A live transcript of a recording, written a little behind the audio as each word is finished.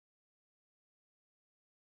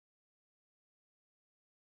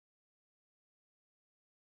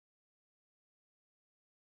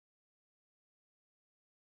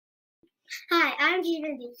Hi, I'm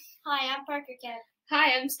Jeevan B. Hi, I'm Parker Kev.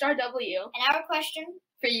 Hi, I'm Star W. And our question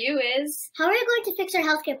for you is, how are we going to fix our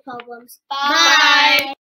healthcare problems?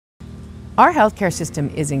 Bye! Our healthcare system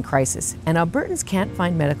is in crisis, and Albertans can't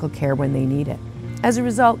find medical care when they need it. As a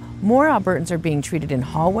result, more Albertans are being treated in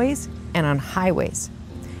hallways and on highways.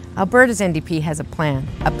 Alberta's NDP has a plan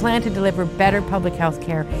to deliver better public health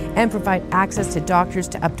care and provide access to doctors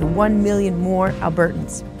to up to 1 million more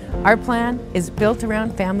Albertans. Our plan is built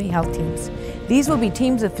around family health teams. These will be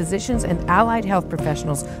teams of physicians and allied health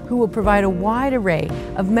professionals who will provide a wide array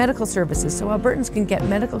of medical services so Albertans can get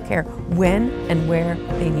medical care when and where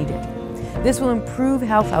they need it. This will improve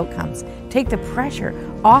health outcomes, take the pressure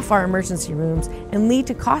off our emergency rooms, and lead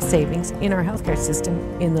to cost savings in our healthcare system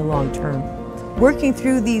in the long term. Working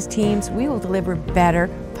through these teams, we will deliver better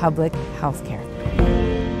public health care.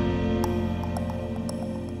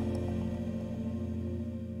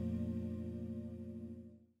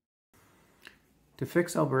 To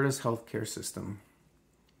fix Alberta's healthcare system,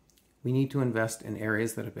 we need to invest in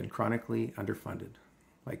areas that have been chronically underfunded,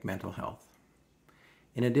 like mental health.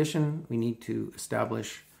 In addition, we need to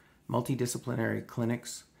establish multidisciplinary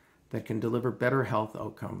clinics that can deliver better health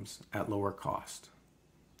outcomes at lower cost.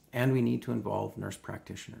 And we need to involve nurse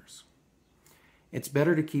practitioners. It's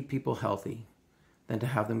better to keep people healthy than to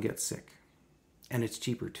have them get sick. And it's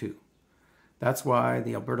cheaper too. That's why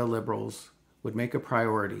the Alberta Liberals would make a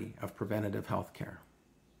priority of preventative health care.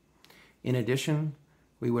 In addition,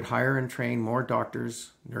 we would hire and train more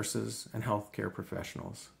doctors, nurses, and healthcare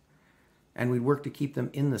professionals. And we'd work to keep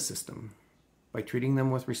them in the system by treating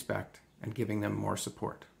them with respect and giving them more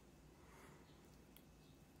support.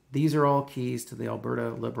 These are all keys to the Alberta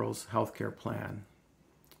Liberals' healthcare plan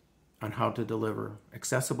on how to deliver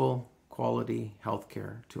accessible, quality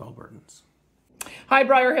healthcare to Albertans. Hi,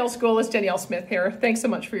 Briar Hill School. It's Danielle Smith here. Thanks so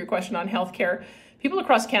much for your question on healthcare. People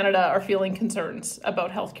across Canada are feeling concerns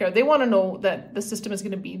about healthcare. They want to know that the system is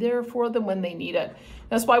going to be there for them when they need it.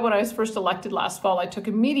 That's why when I was first elected last fall, I took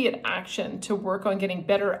immediate action to work on getting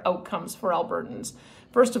better outcomes for Albertans.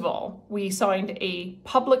 First of all, we signed a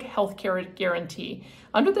public healthcare guarantee.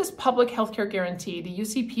 Under this public healthcare guarantee, the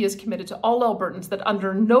UCP is committed to all Albertans that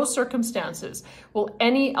under no circumstances will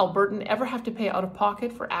any Albertan ever have to pay out of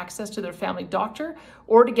pocket for access to their family doctor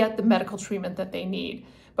or to get the medical treatment that they need.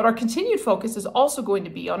 But our continued focus is also going to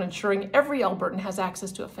be on ensuring every Albertan has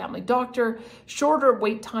access to a family doctor, shorter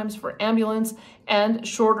wait times for ambulance, and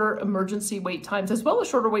shorter emergency wait times, as well as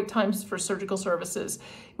shorter wait times for surgical services.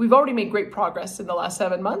 We've already made great progress in the last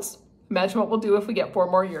 7 months. Imagine what we'll do if we get 4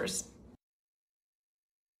 more years.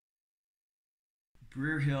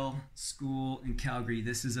 Briar Hill School in Calgary,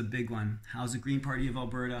 this is a big one. How's the Green Party of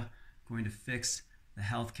Alberta going to fix the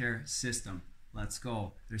healthcare system? Let's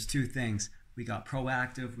go. There's 2 things. We got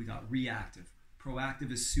proactive, we got reactive.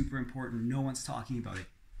 Proactive is super important. No one's talking about it.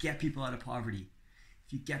 Get people out of poverty.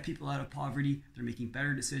 If you get people out of poverty, they're making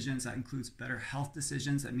better decisions. That includes better health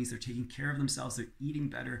decisions. That means they're taking care of themselves. They're eating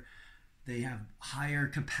better. They have higher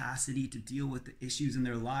capacity to deal with the issues in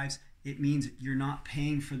their lives. It means you're not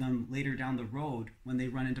paying for them later down the road when they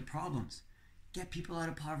run into problems. Get people out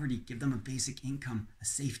of poverty. Give them a basic income, a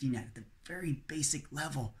safety net at the very basic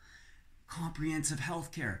level. Comprehensive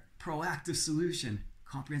healthcare, proactive solution.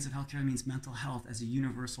 Comprehensive healthcare means mental health as a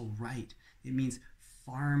universal right. It means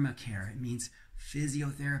pharmacare. It means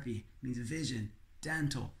physiotherapy. It means vision,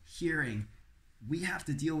 dental, hearing. We have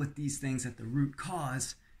to deal with these things at the root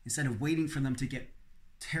cause instead of waiting for them to get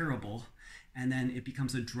terrible and then it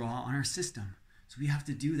becomes a draw on our system. So we have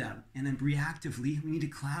to do that. And then reactively, we need to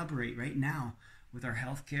collaborate right now with our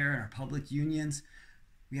healthcare and our public unions.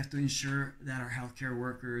 We have to ensure that our healthcare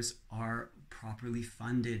workers are properly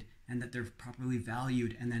funded and that they're properly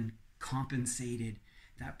valued and then compensated.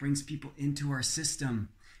 That brings people into our system.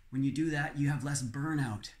 When you do that, you have less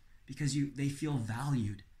burnout because they feel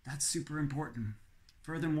valued. That's super important.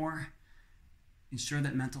 Furthermore, ensure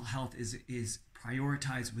that mental health is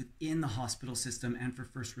prioritized within the hospital system and for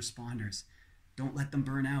first responders. Don't let them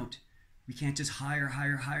burn out. We can't just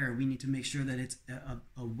hire. We need to make sure that it's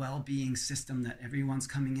a well-being system that everyone's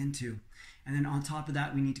coming into. And then on top of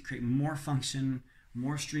that, we need to create more function,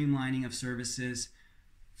 more streamlining of services,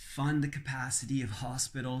 fund the capacity of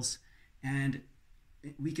hospitals, and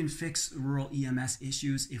we can fix rural EMS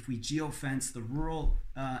issues if we geofence the rural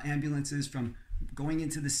ambulances from going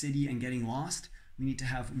into the city and getting lost. We need to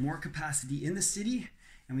have more capacity in the city,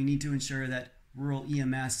 and we need to ensure that rural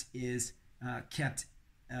EMS is kept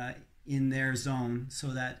in their zone so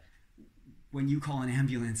that when you call an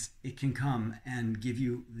ambulance, it can come and give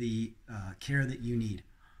you the care that you need.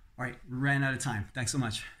 All right, we ran out of time. Thanks so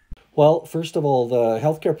much. Well, first of all, the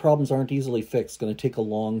healthcare problems aren't easily fixed. It's going to take a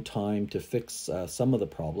long time to fix some of the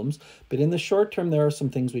problems. But in the short term, there are some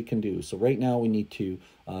things we can do. So right now, we need to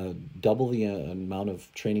double the amount of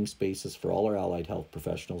training spaces for all our allied health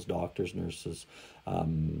professionals, doctors, nurses,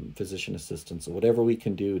 physician assistants, or whatever we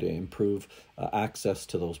can do to improve access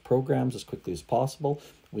to those programs as quickly as possible.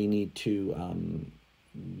 We need to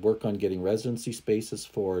work on getting residency spaces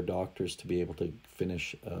for doctors to be able to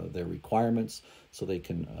finish their requirements so they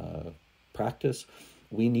can practice.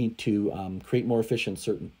 We need to create more efficient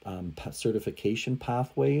certification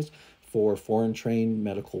pathways for foreign trained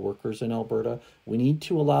medical workers in Alberta. We need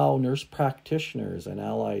to allow nurse practitioners and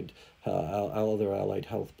other allied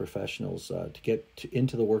health professionals to get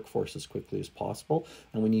into the workforce as quickly as possible.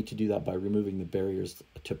 And we need to do that by removing the barriers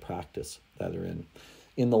to practice that are in.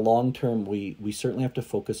 In the long term, we certainly have to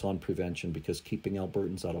focus on prevention, because keeping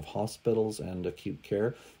Albertans out of hospitals and acute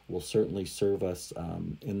care will certainly serve us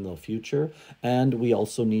in the future. And we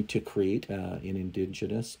also need to create an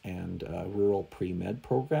Indigenous and rural pre-med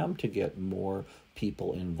program to get more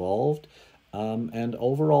people involved. And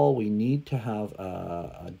overall, we need to have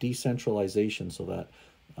a decentralization so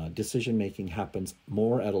that decision-making happens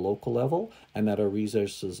more at a local level and that our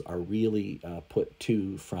resources are really put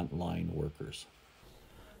to frontline workers.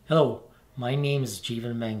 Hello, my name is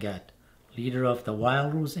Jeevan Mangat, leader of the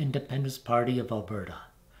Wild Rose Independence Party of Alberta.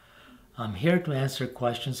 I'm here to answer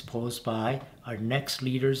questions posed by our next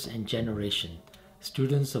leaders and generation,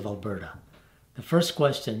 students of Alberta. The first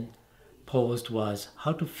question posed was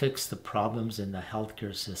how to fix the problems in the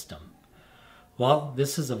healthcare system. Well,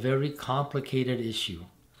 this is a very complicated issue.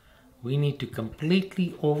 We need to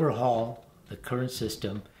completely overhaul the current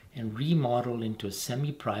system and remodel into a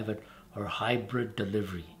semi-private or hybrid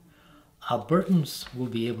delivery. Albertans will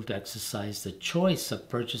be able to exercise the choice of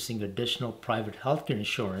purchasing additional private healthcare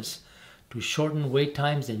insurance to shorten wait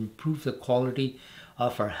times and improve the quality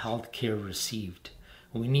of our healthcare received.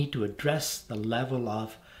 We need to address the level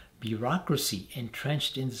of bureaucracy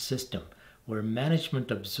entrenched in the system, where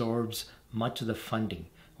management absorbs much of the funding.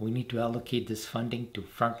 We need to allocate this funding to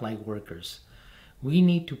frontline workers. We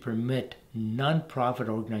need to permit non-profit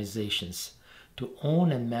organizations to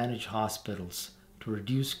own and manage hospitals to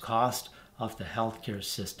reduce cost of the healthcare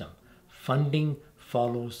system. Funding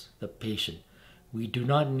follows the patient. We do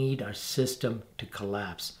not need our system to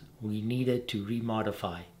collapse. We need it to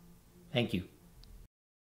remodify. Thank you.